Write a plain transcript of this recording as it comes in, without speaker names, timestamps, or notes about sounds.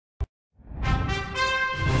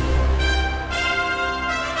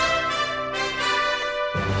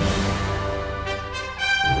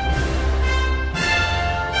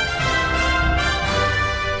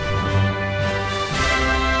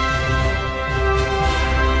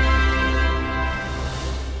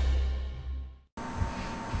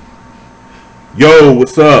Yo,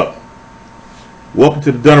 what's up? Welcome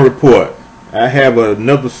to the Dunner Report. I have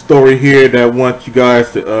another story here that I want you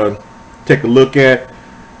guys to take a look at.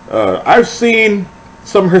 I've seen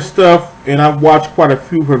some of her stuff, and I've watched quite a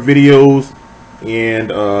few of her videos, and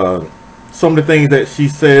some of the things that she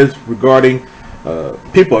says regarding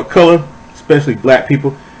people of color, especially black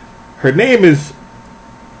people. Her name is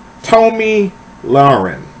Tomi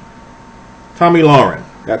Lahren. Tomi Lahren,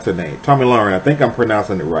 that's her name. Tomi Lahren. I think I'm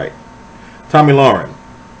pronouncing it right. Tomi Lahren.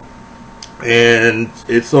 And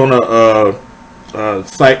it's on a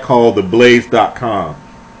site called theblaze.com.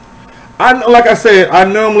 Like I said, I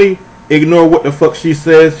normally ignore what the fuck she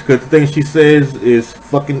says, because the thing she says is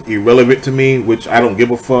fucking irrelevant to me, which I don't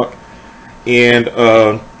give a fuck. And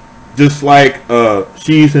just like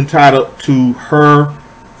she's entitled to her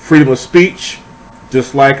freedom of speech,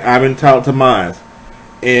 just like I'm entitled to mine.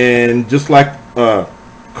 And just like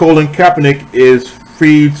Colin Kaepernick is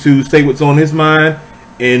free to say what's on his mind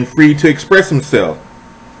and free to express himself.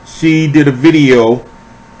 She did a video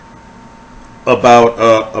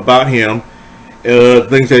about him,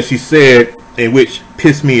 things that she said, and which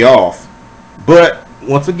pissed me off. But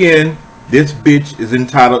once again, this bitch is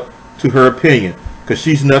entitled to her opinion, because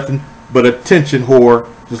she's nothing but a attention whore,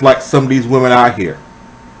 just like some of these women out here.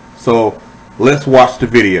 So let's watch the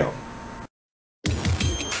video.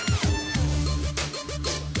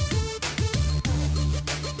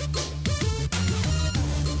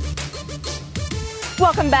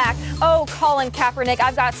 Welcome back. Oh, Colin Kaepernick,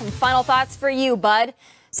 I've got some final thoughts for you, bud.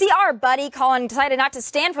 See, our buddy Colin decided not to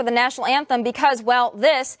stand for the national anthem because, well,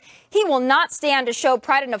 he will not stand to show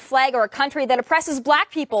pride in a flag or a country that oppresses black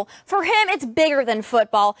people. For him, it's bigger than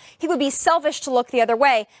football. He would be selfish to look the other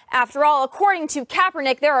way. After all, according to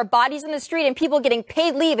Kaepernick, there are bodies in the street and people getting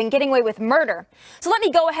paid leave and getting away with murder. So let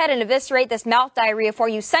me go ahead and eviscerate this mouth diarrhea for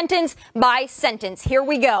you sentence by sentence. Here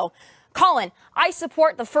we go. Colin, I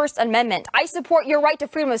support the First Amendment. I support your right to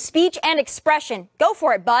freedom of speech and expression. Go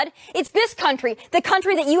for it, bud. It's this country, the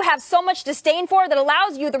country that you have so much disdain for, that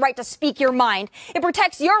allows you the right to speak your mind. It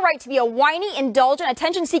protects your right to be a whiny, indulgent,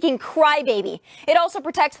 attention-seeking crybaby. It also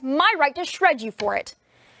protects my right to shred you for it.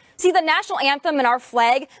 See, the national anthem and our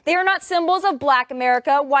flag, they are not symbols of black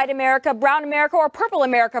America, white America, brown America, or purple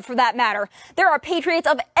America for that matter. There are patriots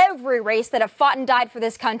of every race that have fought and died for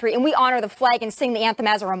this country, and we honor the flag and sing the anthem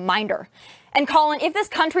as a reminder. And Colin, if this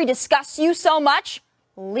country disgusts you so much,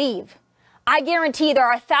 leave. I guarantee there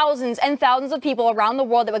are thousands and thousands of people around the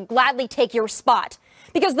world that would gladly take your spot.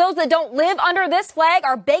 Because those that don't live under this flag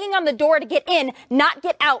are banging on the door to get in, not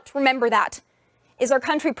get out. Remember that. Is our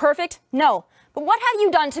country perfect? No. But what have you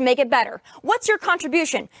done to make it better? What's your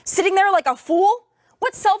contribution? Sitting there like a fool?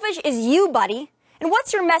 What selfish is you, buddy? And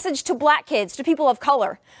what's your message to black kids, to people of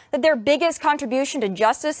color? That their biggest contribution to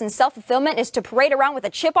justice and self-fulfillment is to parade around with a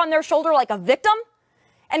chip on their shoulder like a victim?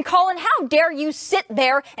 And Colin, how dare you sit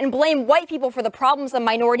there and blame white people for the problems of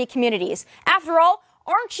minority communities? After all,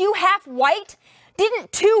 aren't you half white?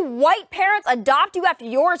 Didn't two white parents adopt you after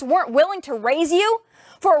yours weren't willing to raise you?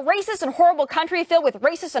 For a racist and horrible country filled with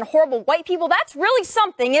racist and horrible white people, that's really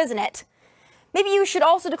something, isn't it? Maybe you should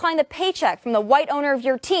also decline the paycheck from the white owner of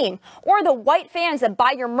your team, or the white fans that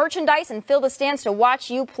buy your merchandise and fill the stands to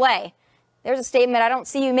watch you play. There's a statement I don't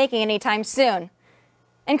see you making anytime soon.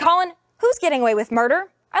 And Colin, who's getting away with murder?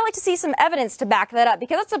 I'd like to see some evidence to back that up,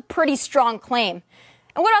 because that's a pretty strong claim.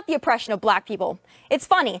 And what about the oppression of black people? It's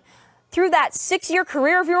funny. Through that 6-year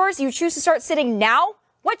career of yours, you choose to start sitting now?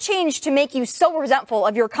 What changed to make you so resentful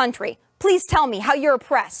of your country? Please tell me how you're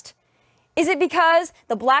oppressed. Is it because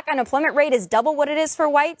the black unemployment rate is double what it is for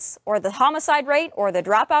whites, or the homicide rate, or the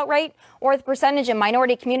dropout rate, or the percentage in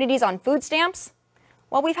minority communities on food stamps?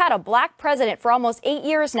 Well, we've had a black president for almost 8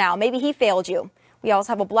 years now. Maybe he failed you. We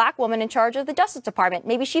also have a black woman in charge of the Justice Department.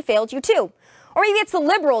 Maybe she failed you too. Or maybe it's the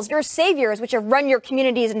liberals, your saviors, which have run your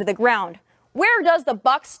communities into the ground. Where does the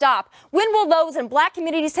buck stop? When will those in black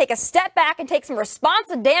communities take a step back and take some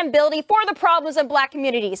responsibility for the problems in black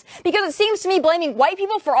communities? Because it seems to me blaming white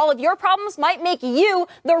people for all of your problems might make you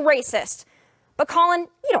the racist. But Colin,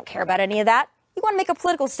 you don't care about any of that. You want to make a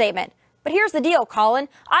political statement. But here's the deal, Colin.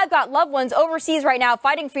 I've got loved ones overseas right now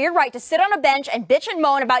fighting for your right to sit on a bench and bitch and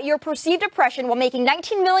moan about your perceived oppression while making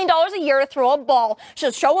 $19 million a year to throw a ball.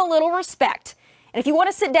 Should show a little respect. And if you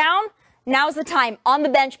want to sit down, now's the time on the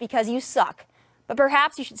bench, because you suck. But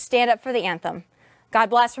perhaps you should stand up for the anthem.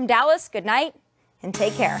 God bless from Dallas. Good night and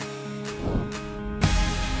take care.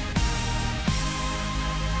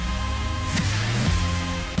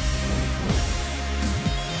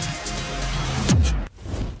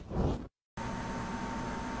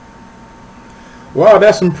 Wow,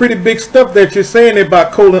 that's some pretty big stuff that you're saying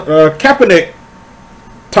about Colin Kaepernick,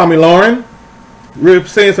 Tomi Lahren. Really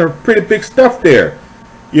saying some pretty big stuff there.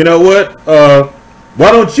 You know what?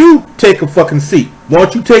 Why don't you take a fucking seat? Why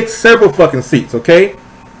don't you take several fucking seats, okay?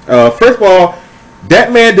 First of all,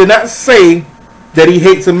 that man did not say that he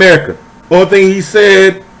hates America. Only thing he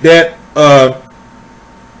said that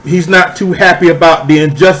he's not too happy about the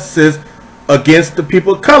injustices against the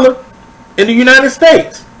people of color in the United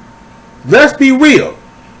States. Let's be real.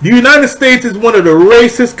 The United States is one of the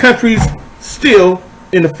racist countries still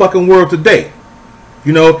in the fucking world today.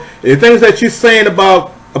 You know, the things that you're saying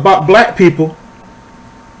about black people,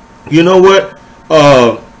 you know what?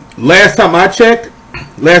 Last time I checked,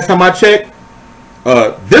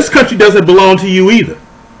 this country doesn't belong to you either.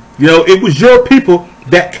 You know, it was your people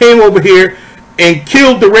that came over here and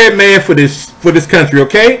killed the red man for this country,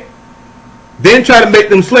 okay? Then try to make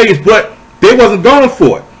them slaves, but they wasn't going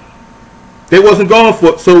for it. They wasn't going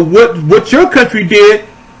for it. So what your country did,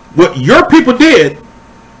 what your people did,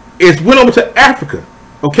 is went over to Africa,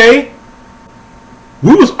 okay?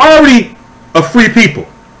 We was already a free people.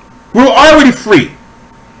 We were already free.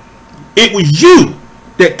 It was you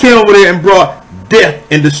that came over there and brought death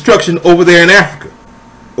and destruction over there in Africa,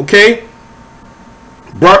 okay?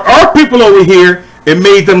 Brought our people over here and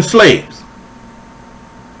made them slaves.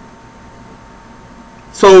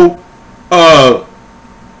 So,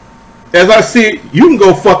 as I see it, you can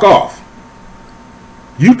go fuck off.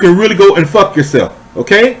 You can really go and fuck yourself,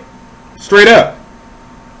 okay? Straight up.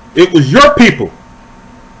 It was your people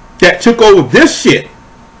that took over this shit,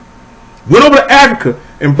 went over to Africa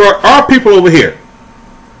and brought our people over here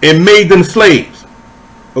and made them slaves,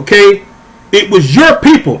 okay? It was your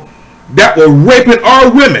people that were raping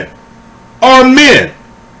our women, our men,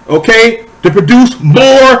 okay, to produce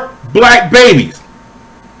more black babies,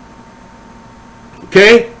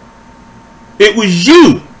 okay? It was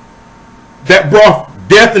you that brought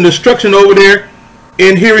death and destruction over there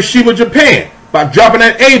in Hiroshima, Japan, by dropping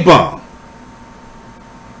that A-bomb.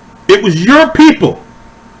 It was your people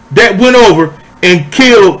that went over and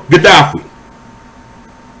killed Gaddafi.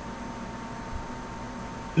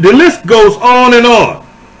 The list goes on and on.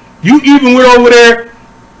 You even went over there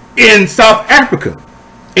in South Africa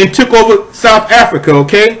and took over South Africa,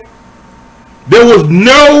 okay? There was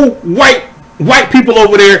no white people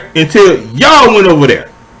over there until y'all went over there.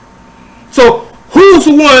 So who's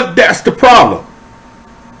the one that's the problem?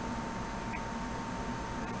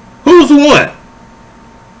 Who's the one?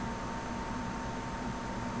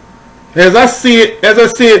 As I see it,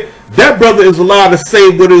 that brother is allowed to say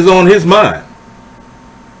what is on his mind.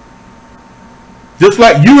 Just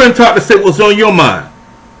like you ain't taught to say what's on your mind.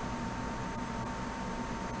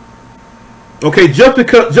 Okay, just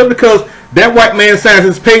because that white man signs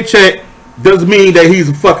his paycheck doesn't mean that he's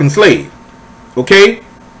a fucking slave. Okay?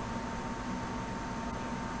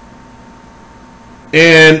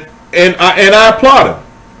 And I applaud him.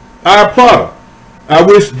 I applaud him. I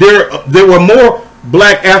wish there were more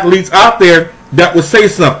black athletes out there that would say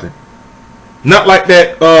something. Not like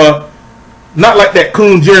that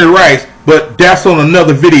coon Jerry Rice, but that's on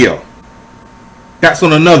another video. That's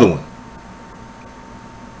on another one.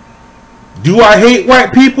 Do I hate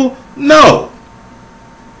white people? No.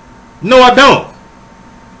 No, I don't.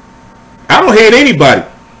 I don't hate anybody.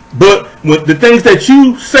 But with the things that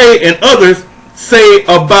you say and others say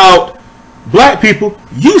about black people,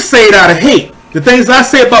 you say it out of hate. The things I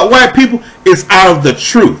say about white people is out of the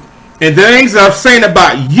truth. And the things I'm saying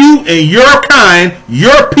about you and your kind,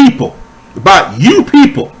 your people, about you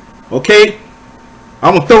people, okay?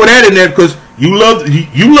 I'm gonna throw that in there because you love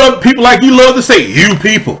people like you love to say you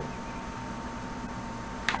people.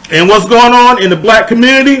 And what's going on in the black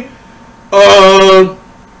community?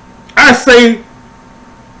 I say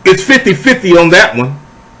it's 50-50 on that one.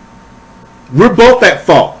 We're both at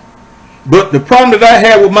fault. But the problem that I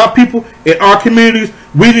have with my people in our communities,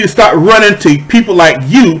 we need to start running to people like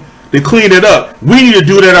you to clean it up. We need to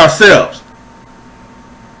do that ourselves.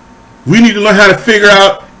 We need to learn how to figure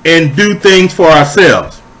out and do things for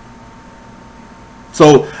ourselves.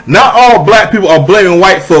 So not all black people are blaming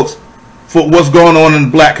white folks for what's going on in the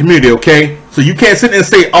black community, okay? So you can't sit and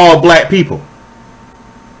say all black people.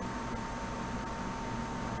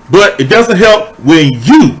 But it doesn't help when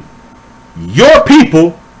your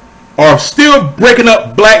people are still breaking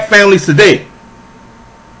up black families today.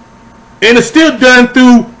 And it's still done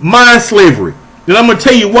through mind slavery. And I'm going to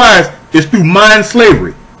tell you why it's through mind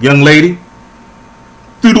slavery, young lady.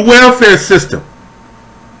 Through the welfare system.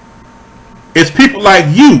 It's people like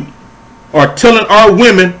you are telling our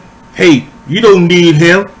women, hey, you don't need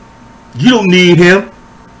him. You don't need him.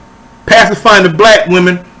 Pacifying the black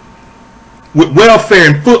women with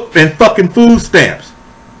welfare and fucking food stamps.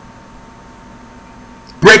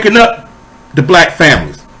 Breaking up the black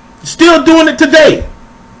families. Still doing it today.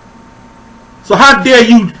 So how dare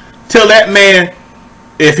you tell that man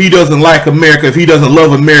if he doesn't like America, if he doesn't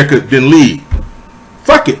love America, then leave.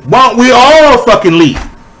 Fuck it. Why don't we all fucking leave?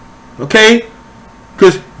 Okay?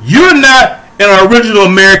 Because you're not an original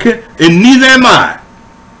American, and neither am I.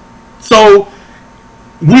 So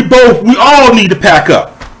we all need to pack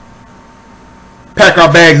up. Pack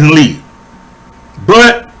our bags and leave.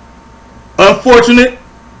 But unfortunate,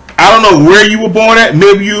 I don't know where you were born at.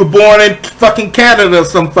 Maybe you were born in fucking Canada or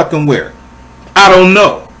some fucking where. I don't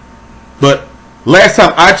know. But last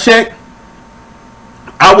time I checked,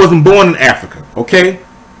 I wasn't born in Africa, okay?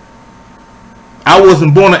 I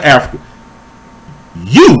wasn't born in Africa.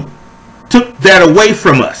 You took that away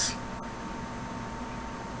from us.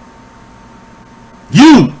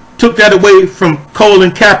 You took that away from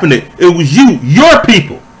Colin Kaepernick. It was you, your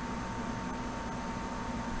people.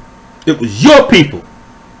 It was your people.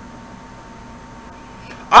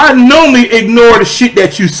 I normally ignore the shit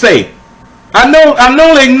that you say. I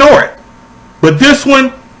normally ignore it. But this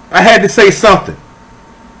one, I had to say something.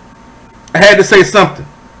 I had to say something.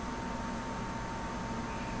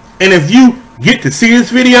 And if you get to see this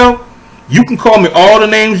video, you can call me all the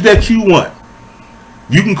names that you want.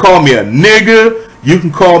 You can call me a nigger. You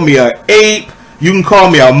can call me an ape. You can call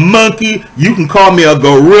me a monkey. You can call me a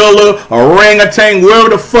gorilla, a orangutan, wherever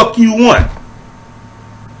the fuck you want.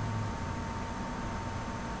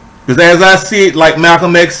 Because as I see it, like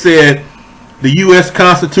Malcolm X said, the U.S.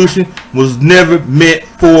 Constitution was never meant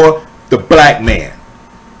for the black man.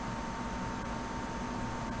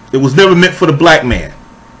 It was never meant for the black man.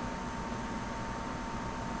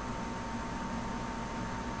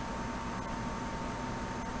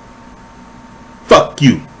 Fuck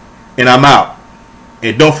you. And I'm out.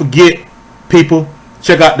 And don't forget, people,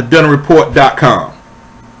 check out thedunnerreport.com.